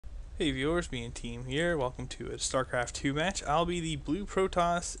Hey viewers, TheMeInTeam here. Welcome to a Starcraft 2 match. I'll be the blue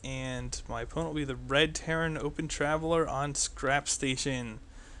Protoss and my opponent will be the red Terran OpenTraveler on Scrap Station.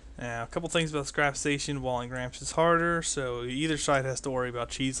 Now, a couple things about Scrap Station. Walling ramps is harder, so either side has to worry about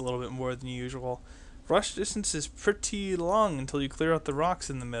cheese a little bit more than usual. Rush distance is pretty long until you clear out the rocks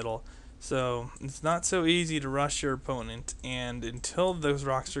in the middle, so it's not so easy to rush your opponent, and until those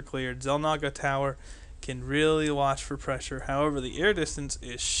rocks are cleared, Zelnaga Tower can really watch for pressure. However, the air distance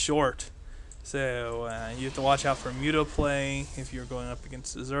is short, so you have to watch out for Muto play. If you're going up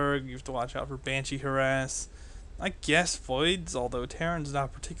against a Zerg, you have to watch out for Banshee harass. I guess Voids, although Terran's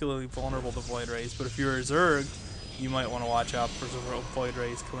not particularly vulnerable to Void Rays, but if you're a Zerg, you might want to watch out for Void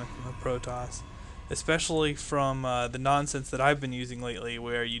Rays coming from the Protoss. Especially from the nonsense that I've been using lately,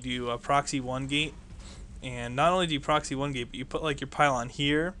 where you do a proxy 1 gate, and not only do you proxy 1 gate, but you put like your pylon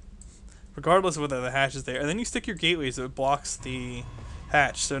here, regardless of whether the hatch is there, and then you stick your gateways so it blocks the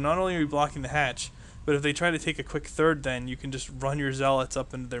hatch. So not only are you blocking the hatch, but if they try to take a quick third, then you can just run your zealots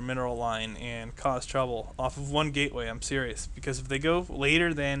up into their mineral line and cause trouble off of one gateway. I'm serious, because if they go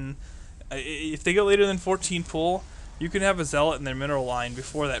later than 14 pull, you can have a zealot in their mineral line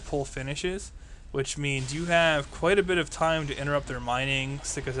before that pull finishes, which means you have quite a bit of time to interrupt their mining,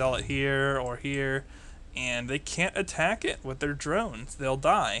 stick a zealot here or here, and they can't attack it with their drones. They'll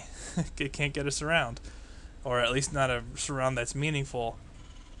die. It can't get a surround, or at least not a surround that's meaningful.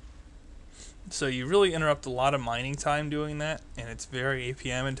 So you really interrupt a lot of mining time doing that, and it's very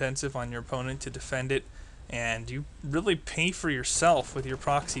APM intensive on your opponent to defend it, and you really pay for yourself with your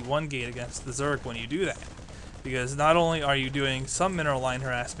proxy 1 gate against the Zerg when you do that. Because not only are you doing some mineral line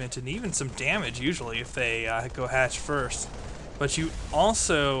harassment and even some damage usually if they go hatch first, but you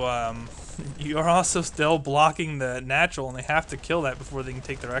also you are also still blocking the natural, and they have to kill that before they can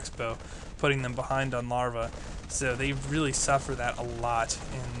take their expo, putting them behind on larva. So they really suffer that a lot,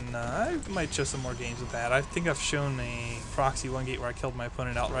 and I might show some more games with that. I think I've shown a proxy 1 gate where I killed my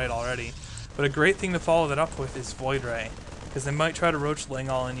opponent outright already, but a great thing to follow that up with is Void Ray, because they might try to roach Ling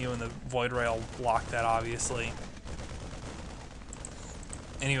all in you, and the Void Ray will block that, obviously.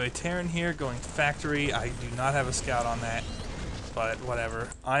 Anyway, Terran here going factory. I do not have a scout on that, but whatever.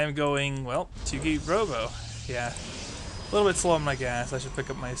 I am going, well, 2-gate Robo. Yeah, a little bit slow on my gas. I should pick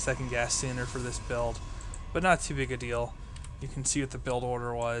up my second gas sooner for this build, but not too big a deal. You can see what the build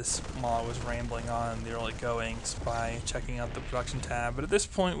order was while I was rambling on the early goings by checking out the production tab. But at this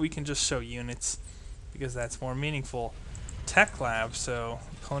point, we can just show units, because that's more meaningful. Tech lab, so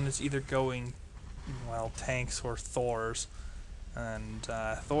opponents either going, well, tanks or Thors, and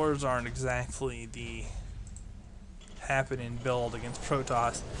Thors aren't exactly the happening build against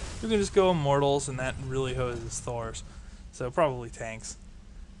Protoss. You can just go Immortals, and that really hoses Thors, so probably tanks.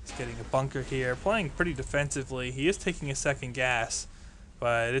 He's getting a bunker here, playing pretty defensively. He is taking a second gas,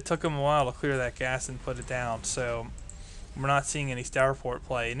 but it took him a while to clear that gas and put it down, so we're not seeing any Starport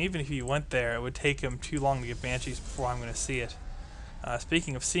play, and even if he went there, it would take him too long to get Banshees before I'm going to see it.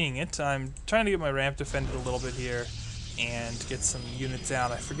 Speaking of seeing it, I'm trying to get my ramp defended a little bit here and get some units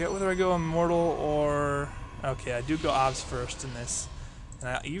out. I forget whether I go Immortal or... Okay, I do go Obs first in this, and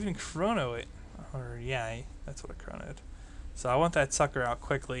I even chrono it, or yeah, that's what I chronoed. So I want that sucker out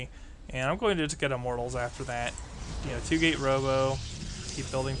quickly, and I'm going to just get Immortals after that. You know, 2-gate Robo, keep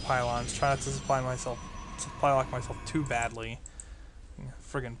building pylons, try not to supply lock myself too badly.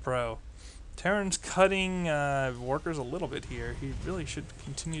 Friggin' pro. Terran's cutting workers a little bit here. He really should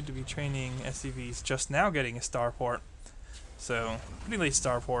continue to be training SCVs, just now getting a Starport. So, pretty late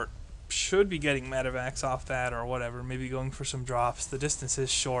Starport. Should be getting medevacs off that or whatever, maybe going for some drops. The distance is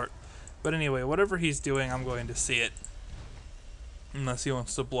short. But anyway, whatever he's doing, I'm going to see it. Unless he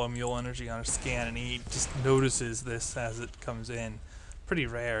wants to blow Mule Energy on a scan and he just notices this as it comes in. Pretty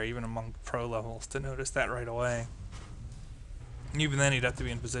rare, even among pro levels, to notice that right away. Even then, he'd have to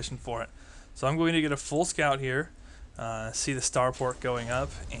be in position for it. So I'm going to get a full scout here, see the Starport going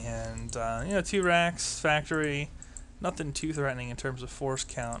up, and, you know, 2 racks, factory. Nothing too threatening in terms of force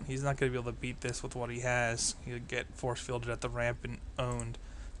count. He's not going to be able to beat this with what he has. He'll get force fielded at the ramp and owned,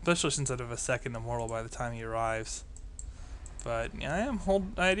 especially since I have a second Immortal by the time he arrives. But yeah,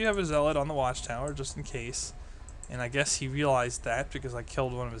 I do have a Zealot on the watchtower just in case, and I guess he realized that because I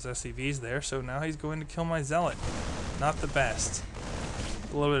killed one of his SCVs there. So now he's going to kill my Zealot. Not the best.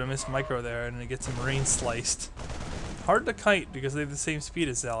 A little bit of miss micro there, and he gets a Marine sliced. Hard to kite because they have the same speed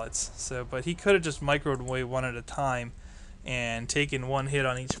as Zealots. So, but he could have just microed away one at a time and taken 1 hit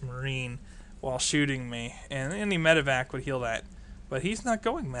on each Marine while shooting me, and any medevac would heal that. But he's not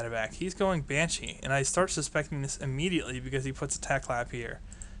going medevac, he's going Banshee, and I start suspecting this immediately because he puts a tech lab here.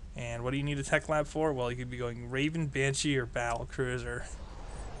 And what do you need a tech lab for? Well, you could be going Raven, Banshee, or Battle Cruiser.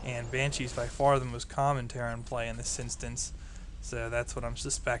 and Banshee's by far the most common Terran play in this instance, so that's what I'm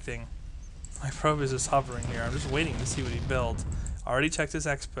suspecting. My probe is just hovering here. I'm just waiting to see what he builds. I already checked his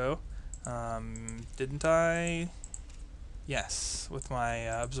expo. Didn't I? Yes, with my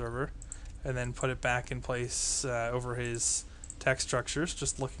observer, and then put it back in place over his tech structures,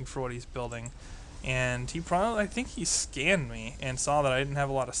 just looking for what he's building. And he probably, I think he scanned me and saw that I didn't have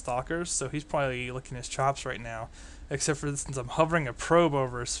a lot of stalkers, so he's probably licking his chops right now. Except for since I'm hovering a probe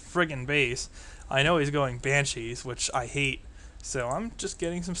over his friggin' base, I know he's going Banshees, which I hate. So I'm just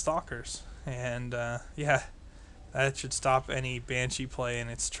getting some stalkers. And yeah, that should stop any Banshee play in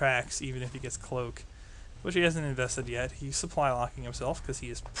its tracks, even if he gets Cloak. Which he hasn't invested yet. He's supply locking himself because he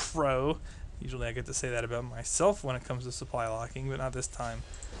is pro. Usually I get to say that about myself when it comes to supply locking, but not this time.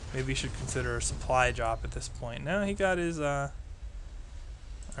 Maybe you should consider a supply drop at this point. No, he got his, or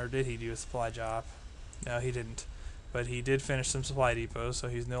did he do a supply drop? No, he didn't. But he did finish some supply depots, so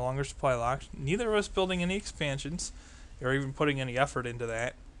he's no longer supply locked. Neither of us building any expansions, or even putting any effort into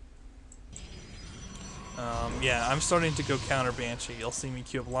that. Yeah, I'm starting to go counter Banshee. You'll see me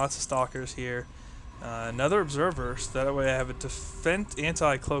queue up lots of stalkers here. Another observer, so that way I have a defense,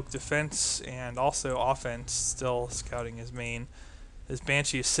 anti-cloak defense, and also offense, still scouting his main. This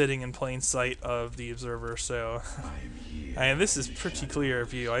Banshee is sitting in plain sight of the observer, so and this is pretty clear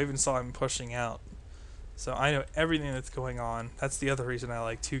view. I even saw him pushing out, so I know everything that's going on. That's the other reason I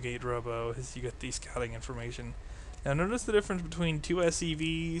like 2-gate robo, is you get the scouting information. Now notice the difference between two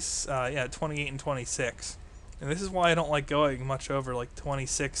SEVs, yeah, 28 and 26, and this is why I don't like going much over like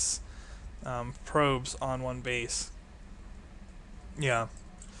 26 probes on one base. Yeah,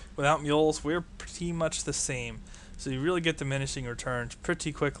 without mules, we're pretty much the same. So you really get diminishing returns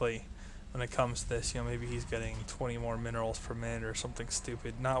pretty quickly when it comes to this. You know, maybe he's getting 20 more minerals per minute or something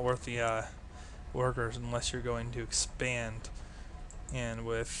stupid. Not worth the workers unless you're going to expand. And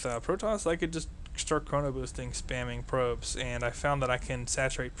with Protoss, I could just start chrono boosting, spamming probes, and I found that I can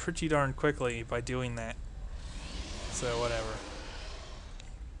saturate pretty darn quickly by doing that. So whatever.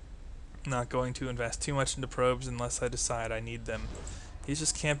 Not going to invest too much into probes unless I decide I need them. He's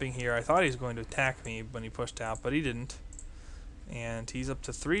just camping here. I thought he was going to attack me when he pushed out, but he didn't. And he's up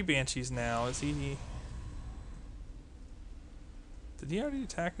to 3 Banshees now. Is he... Did he already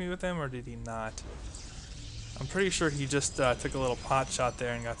attack me with them, or did he not? I'm pretty sure he just took a little pot shot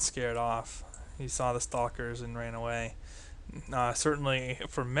there and got scared off. He saw the stalkers and ran away. Certainly,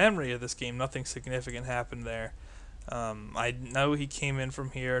 from memory of this game, nothing significant happened there. I know he came in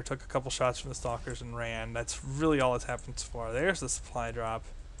from here, took a couple shots from the stalkers and ran. That's really all that's happened so far. There's the supply drop.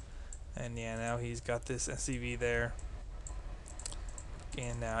 And yeah, now he's got this SCV there.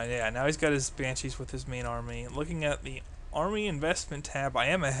 And now he's got his Banshees with his main army. Looking at the army investment tab, I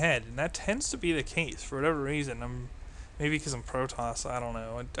am ahead, and that tends to be the case for whatever reason. Maybe because I'm Protoss, I don't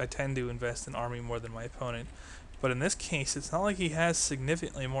know. I tend to invest in army more than my opponent. But in this case, it's not like he has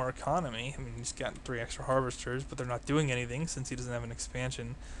significantly more economy. I mean, he's got 3 extra harvesters, but they're not doing anything since he doesn't have an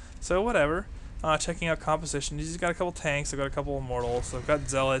expansion. So whatever. Checking out composition. He's got a couple tanks. I've got a couple immortals. I've got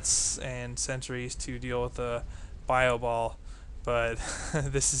zealots and sentries to deal with the bio ball. But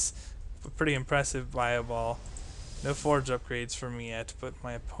this is a pretty impressive bio ball. No forge upgrades for me yet, but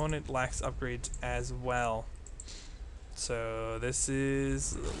my opponent lacks upgrades as well. So this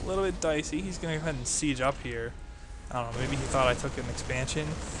is a little bit dicey. He's going to go ahead and siege up here. I don't know, maybe he thought I took an expansion.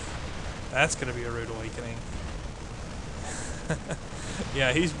 That's going to be a rude awakening.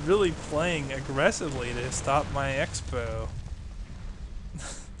 Yeah, he's really playing aggressively to stop my expo.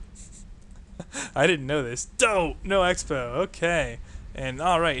 I didn't know this. No expo. Okay. And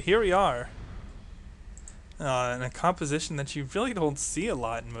alright, here we are. In a composition that you really don't see a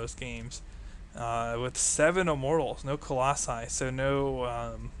lot in most games. With 7 immortals, no colossi, so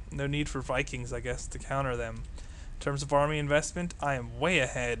no need for Vikings, I guess, to counter them. In terms of army investment, I am way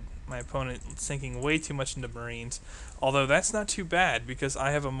ahead. My opponent sinking way too much into Marines, although that's not too bad because I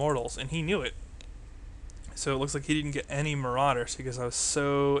have immortals, and he knew it. So it looks like he didn't get any Marauders because I was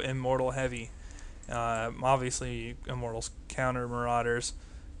so immortal heavy. Obviously, immortals counter Marauders.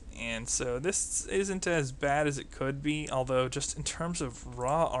 And so this isn't as bad as it could be, although just in terms of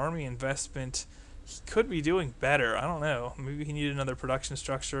raw army investment, he could be doing better. I don't know. Maybe he needed another production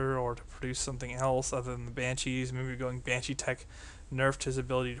structure or to produce something else other than the Banshees. Maybe going Banshee Tech nerfed his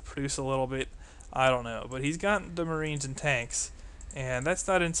ability to produce a little bit. I don't know. But he's got the Marines and tanks, and that's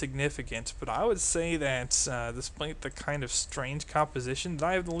not insignificant. But I would say that despite the kind of strange composition, that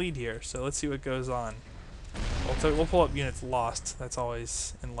I have the lead here. So let's see what goes on. We'll pull up units lost. That's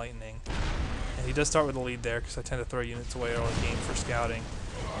always enlightening. And he does start with the lead there because I tend to throw units away early game for scouting.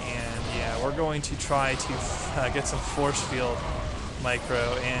 And yeah, we're going to try to get some force field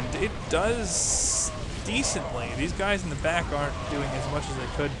micro, and it does decently. These guys in the back aren't doing as much as they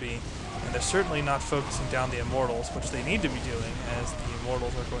could be, and they're certainly not focusing down the immortals, which they need to be doing, as the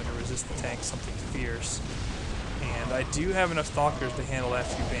immortals are going to resist the tank something fierce. And I do have enough stalkers to handle that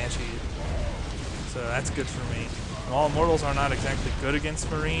few banshees, so that's good for me. While immortals are not exactly good against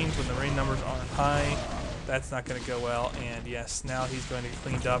marines, when the marine numbers aren't high, that's not going to go well. And yes, now he's going to get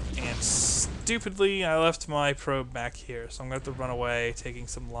cleaned up, and stupidly I left my probe back here, so I'm going to have to run away, taking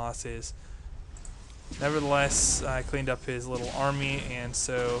some losses. Nevertheless, I cleaned up his little army, and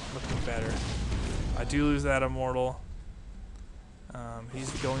so looking better. I do lose that immortal.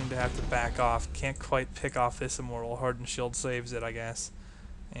 He's going to have to back off. Can't quite pick off this immortal. Hardened Shield saves it, I guess.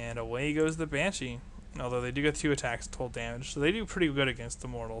 And away goes the Banshee. Although they do get 2 attacks total damage, so they do pretty good against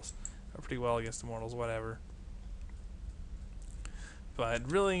immortals. Or pretty well against immortals, whatever.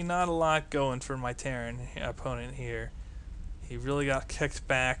 But really not a lot going for my Terran opponent here. He really got kicked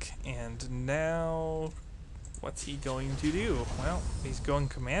back, and now what's he going to do? Well, he's going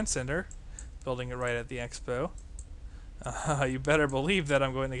Command Center, building it right at the expo. You better believe that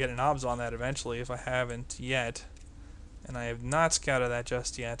I'm going to get an obs on that eventually if I haven't yet. And I have not scouted that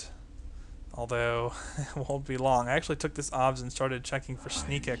just yet. Although, it won't be long. I actually took this obs and started checking for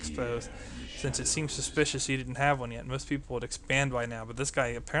sneak expos, since it seems suspicious he didn't have one yet. Most people would expand by now, but this guy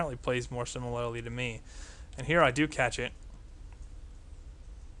apparently plays more similarly to me. And here I do catch it.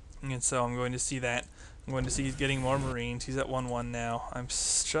 And so I'm going to see that. I'm going to see he's getting more marines. He's at 1-1 now. I'm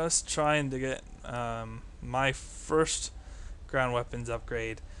just trying to get my first ground weapons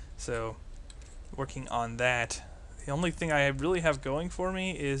upgrade, so working on that. The only thing I really have going for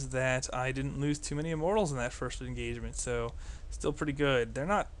me is that I didn't lose too many immortals in that first engagement, so still pretty good. They're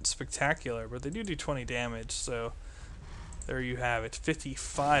not spectacular, but they do 20 damage, so there you have it.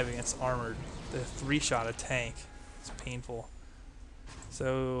 55 against armored. The 3-shot a tank. It's painful.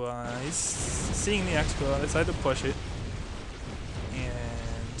 So he's seeing the expo. I decided to push it,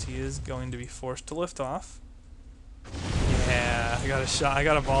 and he is going to be forced to lift off. Yeah, I got a shot. I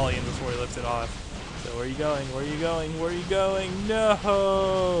got a volley in before he lifted off. So where are you going? Where are you going? Where are you going?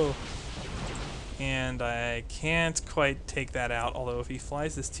 No! And I can't quite take that out. Although if he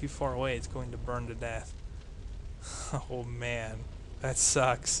flies this too far away, it's going to burn to death. Oh man, that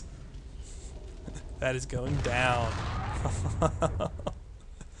sucks. That is going down.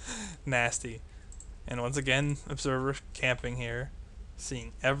 Nasty. And once again, observer camping here,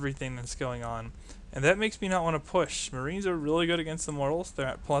 seeing everything that's going on. And that makes me not want to push. Marines are really good against the mortals. They're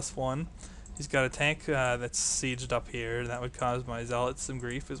at +1. He's got a tank that's sieged up here. That would cause my zealots some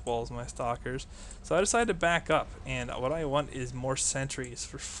grief, as well as my stalkers. So I decided to back up, and what I want is more sentries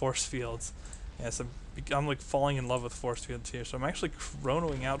for force fields. Yes, I'm like falling in love with force fields here, so I'm actually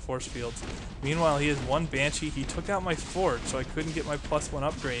chronoing out force fields. Meanwhile, he has 1 Banshee. He took out my fort, so I couldn't get my +1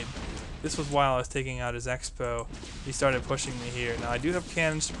 upgrade. This was while I was taking out his expo. He started pushing me here. Now, I do have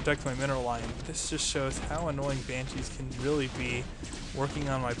cannons to protect my mineral line, but this just shows how annoying Banshees can really be working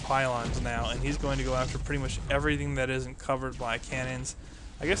on my pylons now, and he's going to go after pretty much everything that isn't covered by cannons.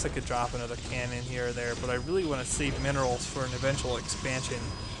 I guess I could drop another cannon here or there, but I really want to save minerals for an eventual expansion.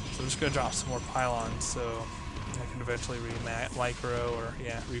 So I'm just going to drop some more pylons so I can eventually re-micro, or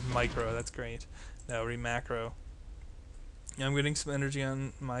yeah, re-micro, that's great. No, re-macro. I'm getting some energy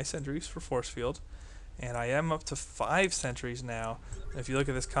on my sentries for force field, and I am up to 5 sentries now. And if you look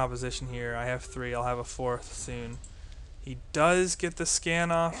at this composition here, I have 3, I'll have a 4th soon. He does get the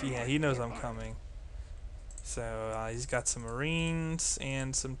scan off. Yeah, he knows I'm coming. So he's got some marines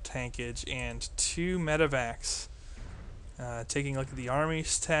and some tankage and 2 medevacs. Taking a look at the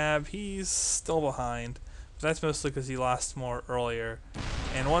armies tab, he's still behind. But that's mostly because he lost more earlier.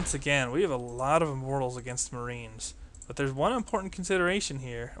 And once again, we have a lot of immortals against marines. But there's one important consideration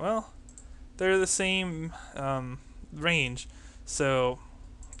here. Well, they're the same range, so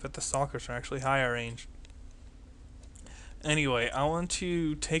but the stalkers are actually higher range. Anyway, I want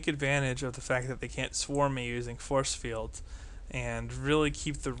to take advantage of the fact that they can't swarm me using force fields, and really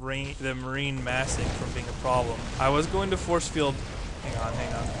keep the marine massing from being a problem. I was going to force field. Hang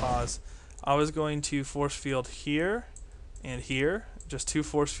on, pause. I was going to force field here and here. Just 2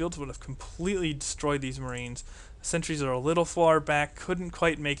 force fields would have completely destroyed these marines. Sentries are a little far back, couldn't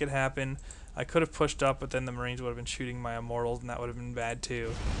quite make it happen. I could have pushed up, but then the marines would have been shooting my immortals, and that would have been bad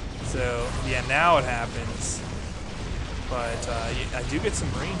too. So yeah, now it happens. But I do get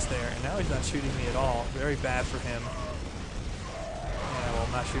some marines there, and now he's not shooting me at all. Very bad for him. Yeah, well,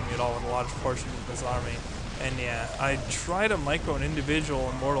 not shooting me at all with a large portion of his army. And yeah, I try to micro an individual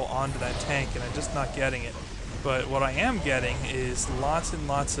immortal onto that tank, and I'm just not getting it. But what I am getting is lots and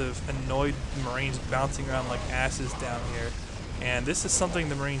lots of annoyed marines bouncing around like asses down here. And this is something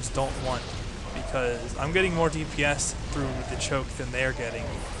the Marines don't want, because I'm getting more DPS through the choke than they're getting,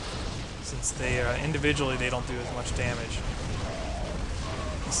 since they individually they don't do as much damage.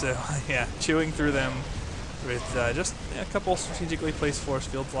 So yeah, chewing through them with just a couple strategically placed force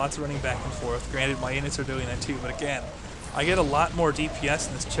fields, lots of running back and forth. Granted, my units are doing that too, but again, I get a lot more DPS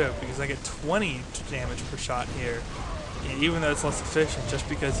in this choke because I get 20 damage per shot here, even though it's less efficient, just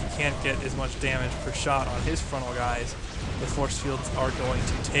because he can't get as much damage per shot on his frontal guys. The force fields are going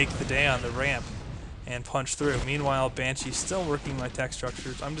to take the day on the ramp and punch through. Meanwhile, Banshee's still working my tech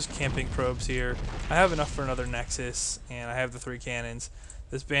structures. I'm just camping probes here. I have enough for another Nexus, and I have the 3 cannons.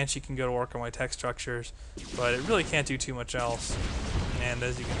 This Banshee can go to work on my tech structures, but it really can't do too much else. And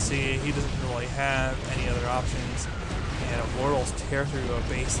as you can see, he doesn't really have any other options. And Immortals tear through a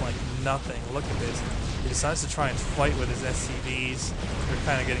base like nothing. Look at this. He decides to try and fight with his SCVs. They're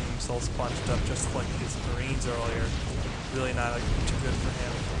kind of getting themselves punched up just like his Marines earlier. Really not too good for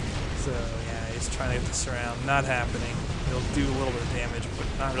him. So yeah, he's trying to get the surround. Not happening. He'll do a little bit of damage, but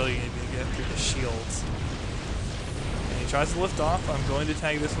not really going to be able to get through the shields. And he tries to lift off. I'm going to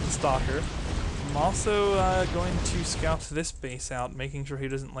tag this with a Stalker. I'm also going to scout this base out, making sure he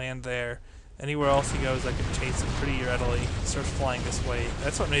doesn't land there. Anywhere else he goes, I can chase him pretty readily. He starts flying this way.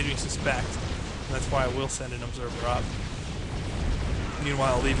 That's what made me suspect, and that's why I will send an observer up.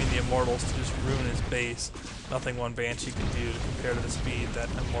 Meanwhile, leaving the Immortals to just ruin his base. Nothing one Banshee can do compared to the speed that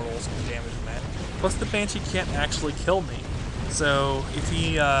Immortals can damage him at. Plus, the Banshee can't actually kill me. So if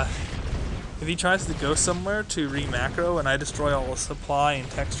he tries to go somewhere to re-macro and I destroy all the supply and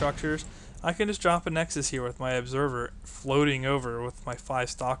tech structures, I can just drop a Nexus here with my observer floating over with my 5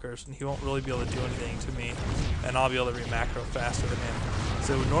 Stalkers, and he won't really be able to do anything to me, and I'll be able to re-macro faster than him.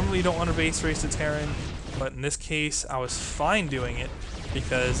 So normally you don't want to base race a Terran, but in this case I was fine doing it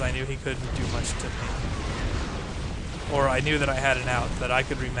because I knew he couldn't do much to me. Or I knew that I had an out, that I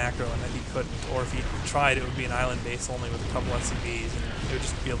could re-macro and that he couldn't, or if he tried it would be an island base only with a couple SCVs, and it would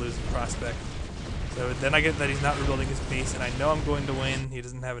just be a losing prospect. So then I get that he's not rebuilding his base, and I know I'm going to win. He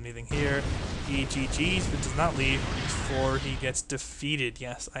doesn't have anything here. He GG's, but does not leave before he gets defeated.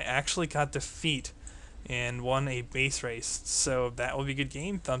 Yes, I actually got defeat and won a base race. So that will be a good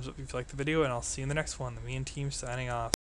game. Thumbs up if you liked the video, and I'll see you in the next one. TheMeInTeam signing off.